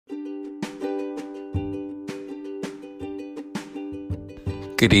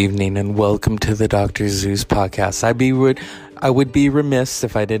Good evening and welcome to the Dr. Zeus podcast. I would be remiss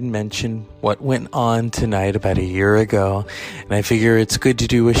if I didn't mention what went on tonight about a year ago. And I figure it's good to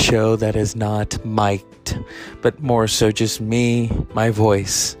do a show that is not mic'd, but more so just me, my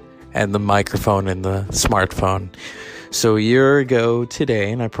voice, and the microphone and the smartphone. So a year ago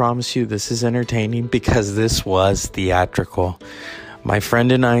today, and I promise you this is entertaining because this was theatrical. My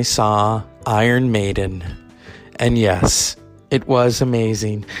friend and I saw Iron Maiden. And yes, it was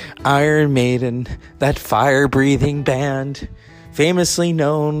amazing. Iron Maiden, that fire-breathing band, famously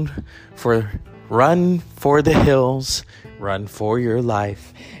known for Run for the Hills, Run for Your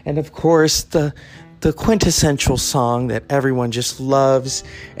Life. And of course, the quintessential song that everyone just loves,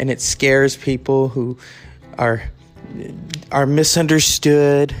 and it scares people who are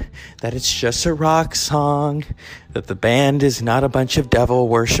misunderstood, that it's just a rock song, that the band is not a bunch of devil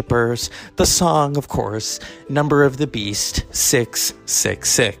worshippers. The song, of course, Number of the Beast,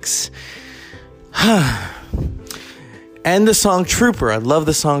 666. And the song Trooper. I love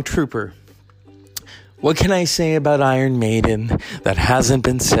the song Trooper. What can I say about Iron Maiden that hasn't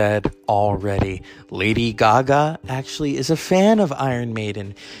been said already? Lady Gaga actually is a fan of Iron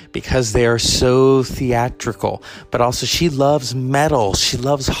Maiden because they are so theatrical. But also she loves metal. She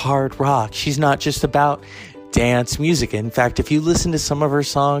loves hard rock. She's not just about dance music. In fact, if you listen to some of her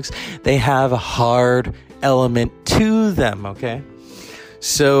songs, they have a hard element to them, okay?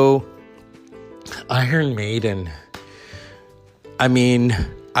 So, Iron Maiden,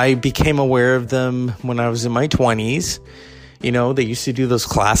 I became aware of them when I was in my 20s. You know, they used to do those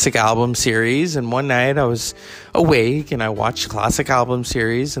classic album series. And one night I was awake and I watched classic album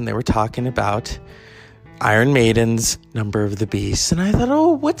series and they were talking about Iron Maiden's Number of the Beast. And I thought,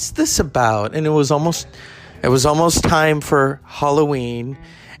 oh, what's this about? And it was almost time for Halloween.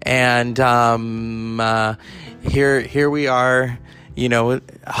 And here we are. You know,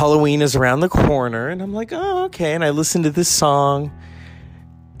 Halloween is around the corner. And I'm like, oh, okay. And I listened to this song.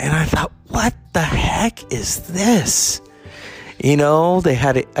 And I thought, what the heck is this? You know, they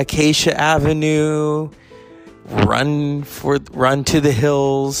had Acacia Avenue, Run to the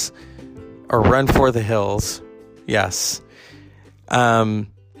Hills, or Run for the Hills. Yes. And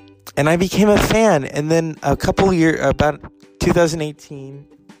I became a fan. And then about 2018,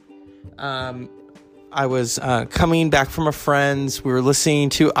 I was coming back from a friend's. We were listening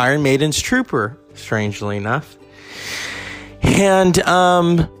to Iron Maiden's Trooper, strangely enough. And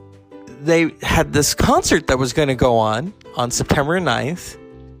they had this concert that was going to go on September 9th,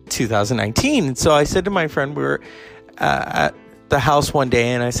 2019. And so I said to my friend, we were at the house one day,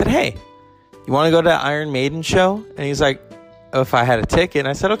 and I said, hey, you want to go to the Iron Maiden show? And he's like, oh, if I had a ticket. And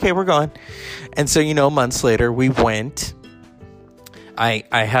I said, okay, we're going. And so, months later, we went. I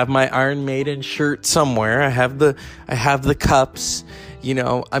have my Iron Maiden shirt somewhere. I have the cups.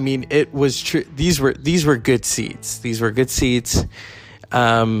 It was true. These were good seats. These were good seats.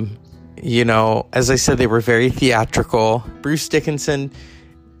 As I said, they were very theatrical. Bruce Dickinson,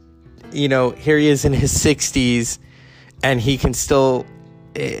 here he is in his 60s and he can still,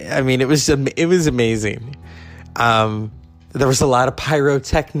 it was amazing. There was a lot of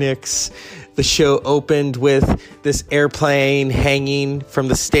pyrotechnics. The show opened with this airplane hanging from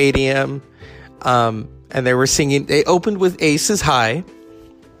the stadium. And they were singing. They opened with Aces High,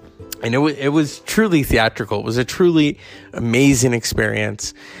 and it was truly theatrical. It was a truly amazing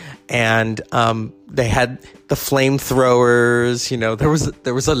experience, and they had the flamethrowers.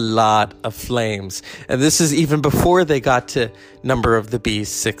 There was a lot of flames, and this is even before they got to Number of the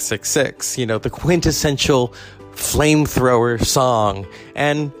Beast 666. The quintessential flamethrower song,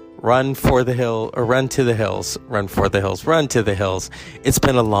 and Run for the Hill, or Run to the Hills, Run for the Hills, Run to the Hills. It's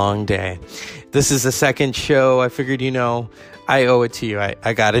been a long day. This is the second show. I figured, I owe it to you.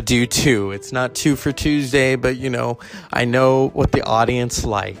 I got to do two. It's not 2 for Tuesday, but, I know what the audience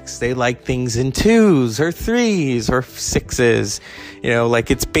likes. They like things in 2s or 3s or 6s,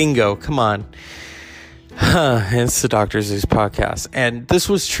 like it's bingo. Come on. It's the Dr. Zeus podcast. And this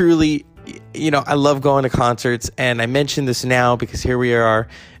was truly, I love going to concerts, and I mention this now because here we are.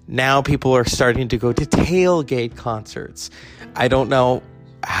 Now people are starting to go to tailgate concerts. I don't know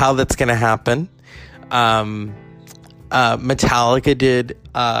how that's going to happen. Metallica did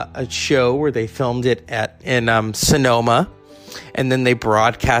a show where they filmed it in Sonoma, and then they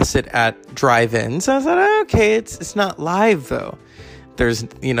broadcast it at drive-ins. I thought, okay, it's not live though. There's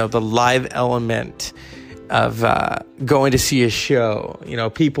the live element of going to see a show.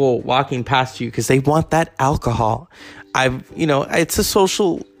 People walking past you because they want that alcohol. It's a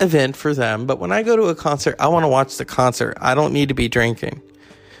social event for them, but when I go to a concert, I want to watch the concert. I don't need to be drinking.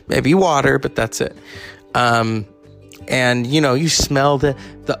 Maybe water, but that's it. And, you know, you smell the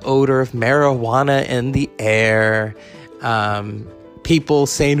odor of marijuana in the air. People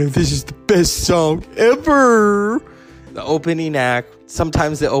saying, oh, this is the best song ever. The opening act,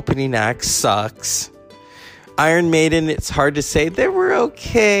 sometimes the opening act sucks. Iron Maiden, it's hard to say. They were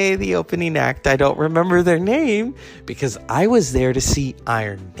okay, the opening act. I don't remember their name because I was there to see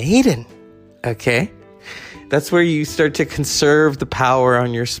Iron Maiden. Okay? That's where you start to conserve the power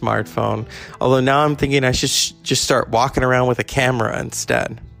on your smartphone. Although now I'm thinking I should just start walking around with a camera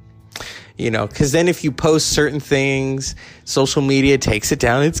instead. You know, because then if you post certain things, social media takes it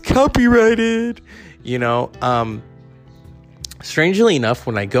down. It's copyrighted. You know, strangely enough,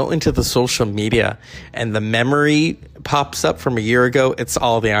 when I go into the social media and the memory pops up from a year ago, it's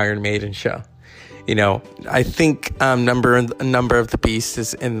all the Iron Maiden show. You know, I think Number of the Beast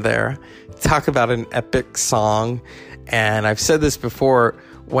is in there. Talk about an epic song. And I've said this before.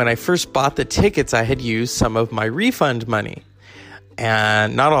 When I first bought the tickets, I had used some of my refund money.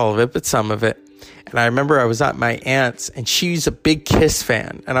 And not all of it, but some of it. And I remember I was at my aunt's, and she's a big Kiss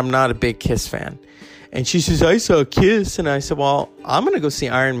fan. And I'm not a big Kiss fan. And she says, I saw Kiss. And I said, well, I'm going to go see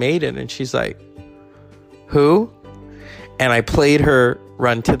Iron Maiden. And she's like, who? And I played her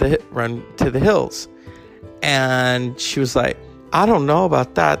Run to the Hills. And she was like, I don't know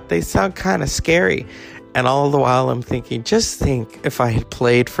about that. They sound kind of scary. And all the while I'm thinking, just think if I had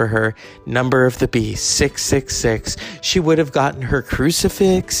played for her Number of the Beast, 666, she would have gotten her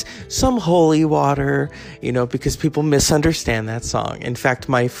crucifix, some holy water, you know, because people misunderstand that song. In fact,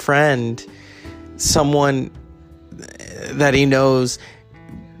 my friend, someone that he knows,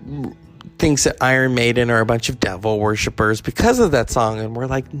 thinks that Iron Maiden are a bunch of devil worshippers because of that song. And we're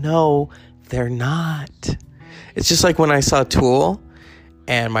like, no, they're not. It's just like when I saw Tool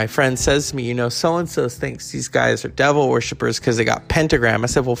and my friend says to me, you know, so-and-so thinks these guys are devil worshippers because they got pentagram. I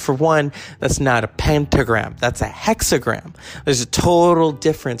said, well, for one, that's not a pentagram. That's a hexagram. There's a total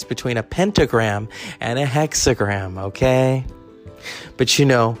difference between a pentagram and a hexagram, okay? But, you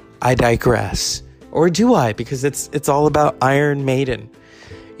know, I digress. Or do I? Because it's all about Iron Maiden.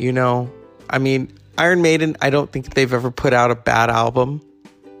 You know, I mean, Iron Maiden, I don't think they've ever put out a bad album.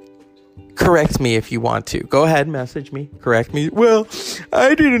 Correct me if you want to. Go ahead, message me. Correct me. Well,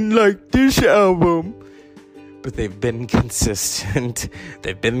 I didn't like this album. But they've been consistent.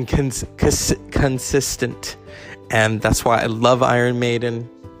 They've been consistent. And that's why I love Iron Maiden.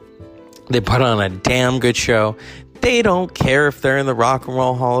 They put on a damn good show. They don't care if they're in the Rock and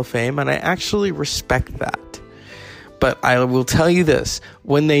Roll Hall of Fame, and I actually respect that. But I will tell you this,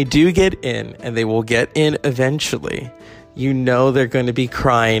 when they do get in, and they will get in eventually, you know they're going to be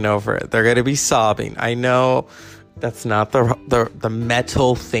crying over it. They're going to be sobbing. I know that's not the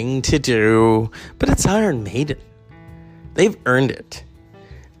metal thing to do, but it's Iron Maiden. They've earned it.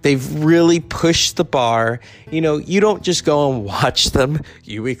 They've really pushed the bar. You know, you don't just go and watch them,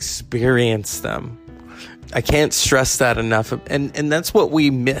 you experience them. I can't stress that enough. And that's what we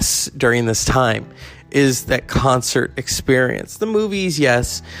miss during this time, is that concert experience. The movies,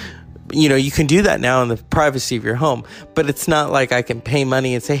 yes, you know, you can do that now in the privacy of your home, but it's not like I can pay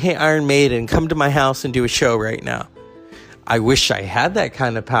money and say, hey, Iron Maiden, come to my house and do a show right now. I wish I had that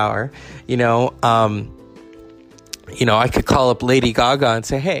kind of power. You know, I could call up Lady Gaga and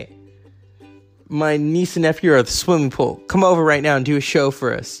say, hey, my niece and nephew are at the swimming pool. Come over right now and do a show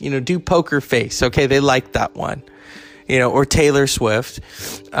for us. You know, do Poker Face. Okay, they like that one. You know, or Taylor Swift.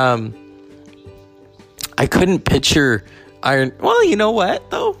 I couldn't picture Well, you know what,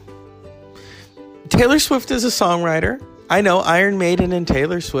 though? Taylor Swift is a songwriter. I know Iron Maiden and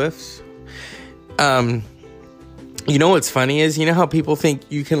Taylor Swift. You know what's funny is, you know how people think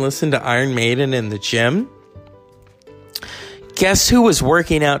you can listen to Iron Maiden in the gym? Guess who was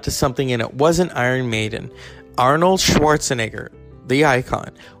working out to something and it wasn't Iron Maiden? Arnold Schwarzenegger, the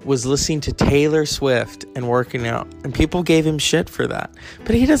icon, was listening to Taylor Swift and working out. And people gave him shit for that.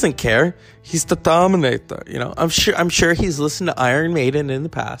 But he doesn't care. He's the Dominator, you know. I'm sure he's listened to Iron Maiden in the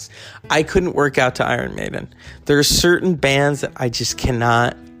past. I couldn't work out to Iron Maiden. There are certain bands that I just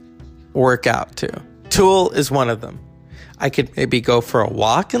cannot work out to. Tool is one of them. I could maybe go for a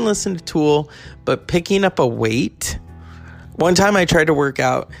walk and listen to Tool, but picking up a weight... One time I tried to work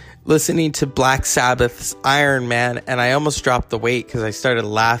out listening to Black Sabbath's Iron Man, and I almost dropped the weight because I started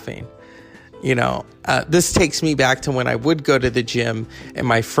laughing. You know, this takes me back to when I would go to the gym and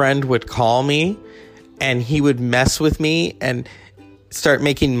my friend would call me and he would mess with me and start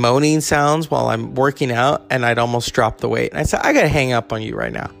making moaning sounds while I'm working out, and I'd almost drop the weight. And I said, I got to hang up on you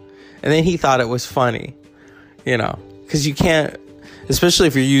right now. And then he thought it was funny, you know, because you can't, especially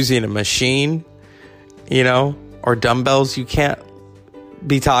if you're using a machine, you know, or dumbbells, you can't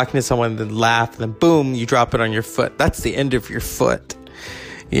be talking to someone, then laugh, then boom, you drop it on your foot. That's the end of your foot,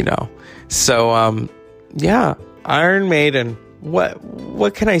 you know. So, yeah, Iron Maiden.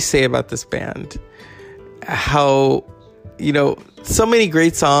 What can I say about this band? How, you know, so many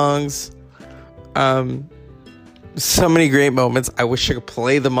great songs, so many great moments. I wish I could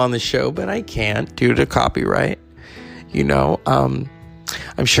play them on the show, but I can't due to copyright. You know,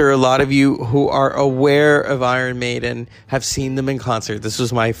 I'm sure a lot of you who are aware of Iron Maiden have seen them in concert. This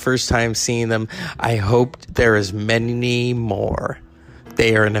was my first time seeing them. I hope there is many more.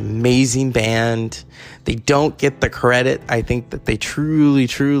 They are an amazing band. They don't get the credit I think that they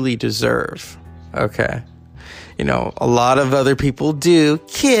truly deserve. Okay. You know, a lot of other people do.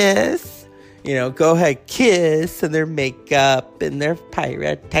 Kiss. You know, go ahead, Kiss and their makeup and their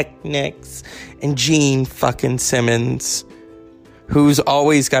pyrotechnics. And Gene fucking Simmons, who's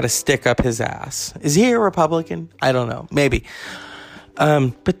always got to stick up his ass. Is he a Republican? I don't know. Maybe.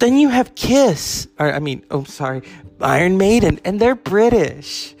 But then you have Kiss. Iron Maiden. And they're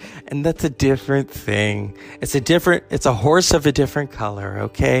British. And that's a different thing. It's a horse of a different color,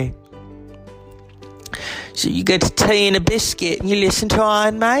 okay? So you get tea and a biscuit and you listen to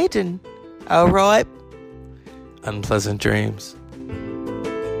Iron Maiden. All right. Unpleasant dreams.